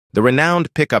The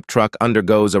renowned pickup truck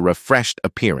undergoes a refreshed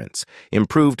appearance,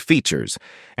 improved features,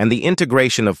 and the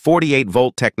integration of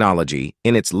 48-volt technology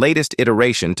in its latest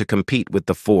iteration to compete with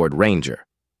the Ford Ranger.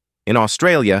 In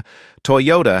Australia,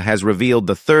 Toyota has revealed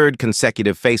the third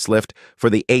consecutive facelift for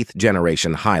the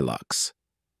 8th-generation Hilux.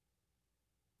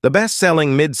 The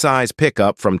best-selling midsize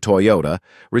pickup from Toyota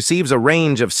receives a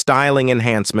range of styling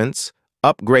enhancements,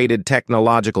 upgraded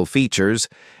technological features,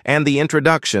 and the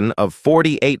introduction of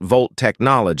 48-volt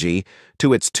technology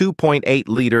to its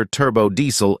 2.8-liter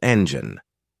turbodiesel engine.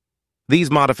 These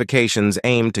modifications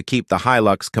aim to keep the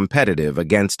Hilux competitive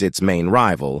against its main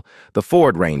rival, the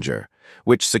Ford Ranger,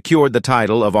 which secured the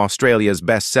title of Australia's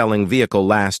best-selling vehicle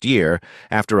last year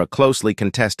after a closely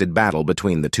contested battle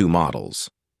between the two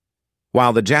models.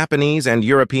 While the Japanese and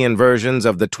European versions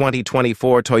of the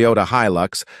 2024 Toyota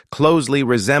Hilux closely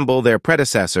resemble their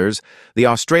predecessors, the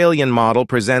Australian model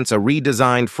presents a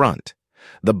redesigned front.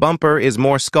 The bumper is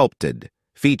more sculpted,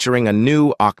 featuring a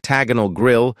new octagonal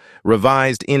grille,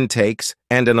 revised intakes,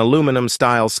 and an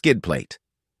aluminum-style skid plate.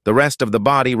 The rest of the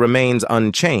body remains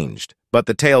unchanged, but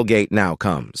the tailgate now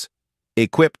comes,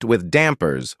 equipped with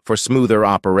dampers for smoother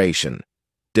operation.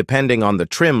 Depending on the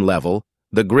trim level,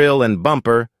 the grille and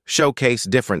bumper showcase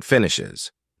different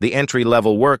finishes. The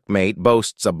entry-level Workmate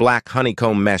boasts a black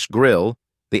honeycomb mesh grille,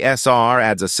 the SR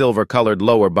adds a silver-colored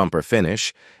lower bumper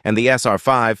finish, and the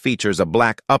SR5 features a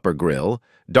black upper grille,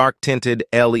 dark-tinted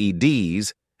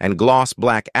LEDs, and gloss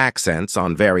black accents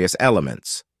on various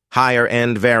elements.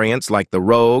 Higher-end variants like the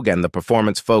Rogue and the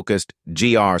performance-focused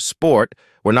GR Sport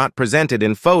were not presented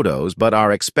in photos but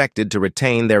are expected to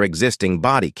retain their existing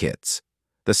body kits.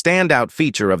 The standout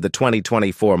feature of the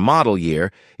 2024 model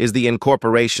year is the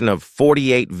incorporation of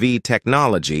 48V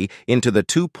technology into the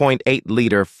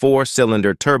 2.8-liter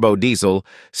four-cylinder turbodiesel,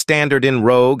 standard in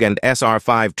Rogue and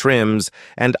SR5 trims,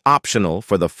 and optional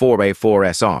for the 4A4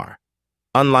 SR.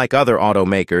 Unlike other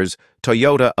automakers,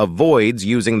 Toyota avoids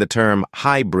using the term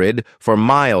hybrid for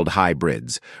mild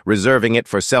hybrids, reserving it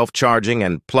for self-charging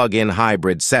and plug-in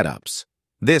hybrid setups.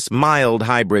 This mild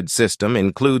hybrid system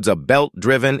includes a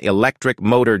belt-driven electric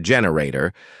motor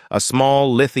generator, a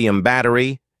small lithium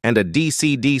battery, and a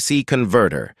DC-DC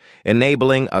converter,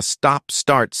 enabling a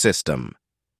stop-start system.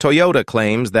 Toyota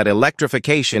claims that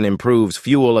electrification improves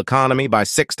fuel economy by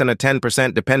 6 to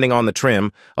 10% depending on the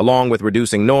trim, along with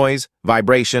reducing noise,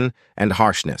 vibration, and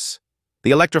harshness. The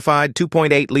electrified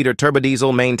 2.8-liter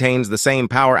turbodiesel maintains the same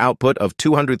power output of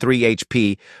 203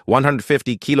 HP,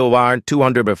 150 kW,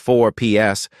 204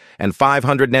 PS, and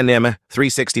 500 Nm,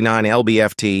 369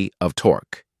 lb-ft of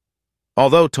torque.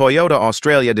 Although Toyota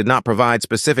Australia did not provide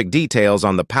specific details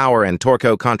on the power and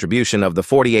torque contribution of the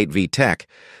 48V tech,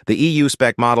 the EU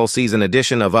spec model sees an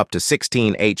addition of up to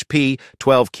 16 HP,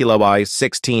 12 kW,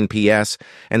 16 PS,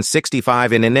 and 65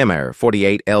 Nm,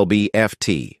 48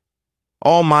 lb-ft.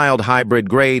 All mild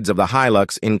hybrid grades of the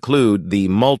Hilux include the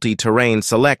multi-terrain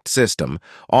select system,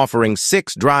 offering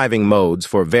 6 driving modes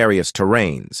for various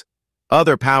terrains.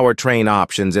 Other powertrain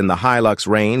options in the Hilux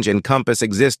range encompass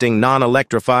existing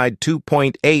non-electrified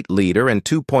 2.8-liter and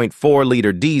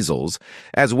 2.4-liter diesels,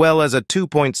 as well as a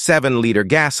 2.7-liter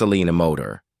gasoline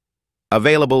motor.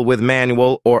 Available with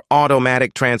manual or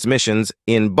automatic transmissions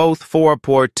in both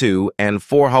 4x2 and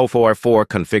 4x4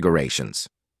 configurations.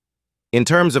 In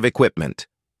terms of equipment,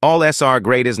 all SR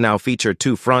grades now feature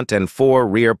 2 front and 4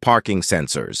 rear parking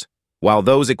sensors, while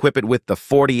those equipped with the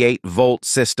 48-volt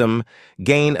system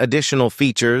gain additional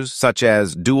features such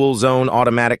as dual-zone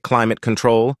automatic climate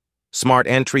control, smart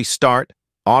entry start,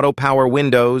 auto power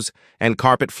windows, and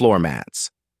carpet floor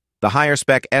mats. The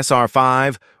higher-spec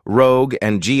SR5, Rogue,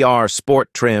 and GR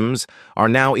Sport trims are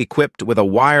now equipped with a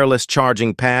wireless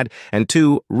charging pad and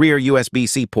 2 rear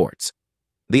USB-C ports.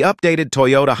 The updated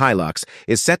Toyota Hilux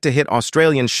is set to hit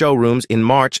Australian showrooms in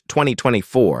March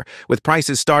 2024, with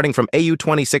prices starting from AU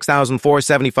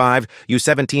 26,475, U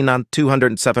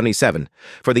 17,277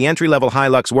 for the entry-level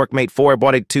Hilux Workmate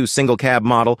 4x2 single-cab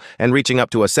model and reaching up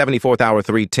to a 74,000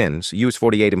 310s, US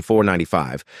 48 and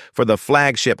 495 for the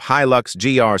flagship Hilux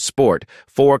GR Sport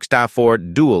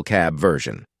 4x4 dual-cab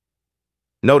version.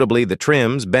 Notably, the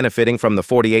trims benefiting from the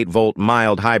 48-volt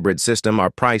mild hybrid system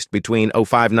are priced between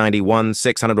 0591,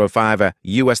 605,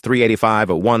 US 385,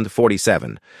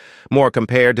 147, more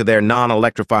compared to their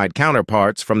non-electrified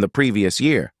counterparts from the previous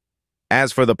year.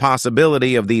 As for the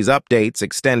possibility of these updates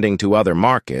extending to other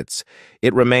markets,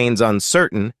 it remains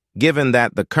uncertain given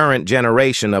that the current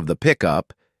generation of the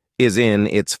pickup is in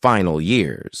its final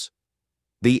years.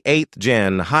 The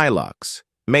 8th-gen Hilux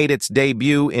made its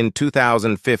debut in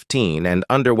 2015 and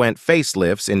underwent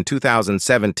facelifts in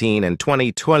 2017 and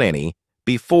 2020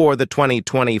 before the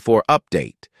 2024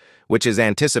 update, which is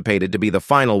anticipated to be the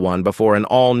final one before an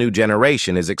all-new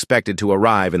generation is expected to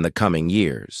arrive in the coming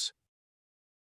years.